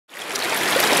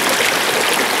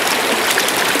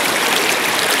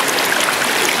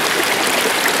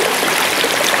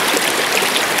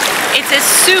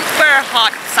super hot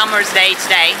summer's day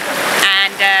today, and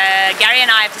Gary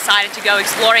and I have decided to go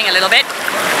exploring a little bit.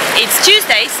 It's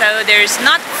Tuesday, so there's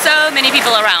not so many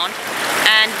people around,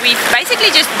 and we've basically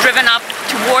just driven up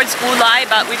towards Ulai,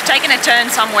 but we've taken a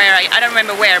turn somewhere, I don't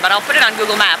remember where, but I'll put it on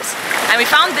Google Maps, and we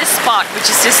found this spot which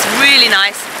is just really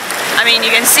nice. I mean,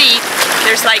 you can see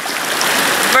there's like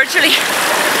virtually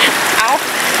ow,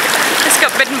 just got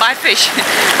bitten by a fish.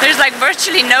 There's like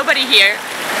virtually nobody here.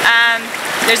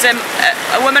 There's a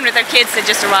woman with her kids that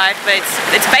just arrived, but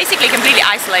it's basically completely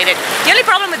isolated. The only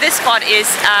problem with this spot is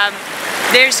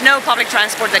there's no public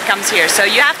transport that comes here, so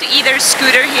you have to either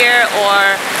scooter here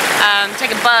or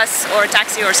take a bus or a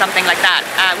taxi or something like that.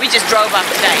 We just drove up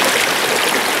today.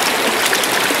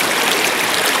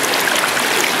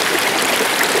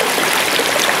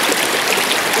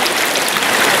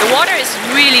 The water is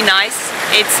really nice.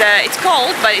 It's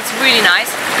cold, but it's really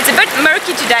nice. It's a bit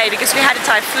murky today because we had a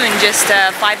typhoon just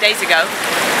 5 days ago.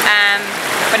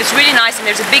 But it's really nice, and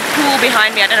there's a big pool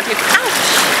behind me. I don't know if you can...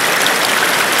 Ouch!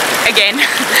 Again.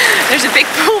 There's a big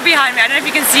pool behind me. I don't know if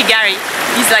you can see Gary.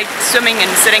 He's like swimming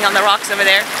and sitting on the rocks over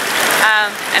there.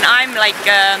 And I'm like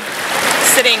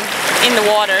sitting in the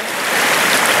water.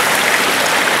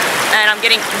 And I'm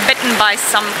getting bitten by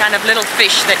some kind of little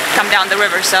fish that come down the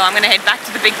river, so I'm gonna head back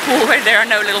to the big pool where there are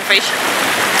no little fish.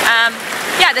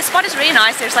 Yeah, the spot is really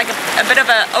nice. There's like a bit of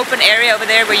an open area over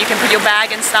there where you can put your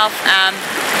bag and stuff.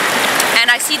 And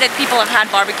I see that people have had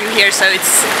barbecue here, so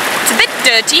it's a bit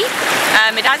dirty.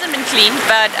 It hasn't been cleaned,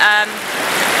 but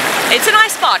it's a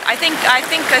nice spot. I think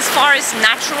as far as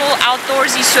natural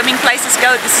outdoorsy swimming places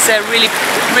go, this is a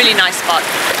really nice spot.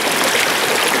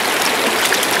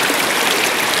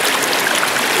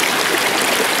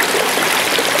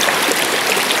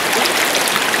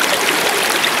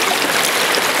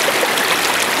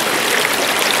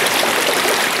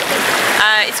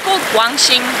 It's called Guang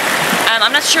Xi.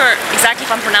 I'm not sure exactly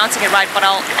if I'm pronouncing it right, but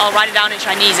I'll write it down in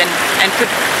Chinese and put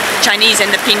Chinese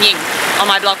in the pinyin on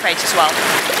my blog page as well.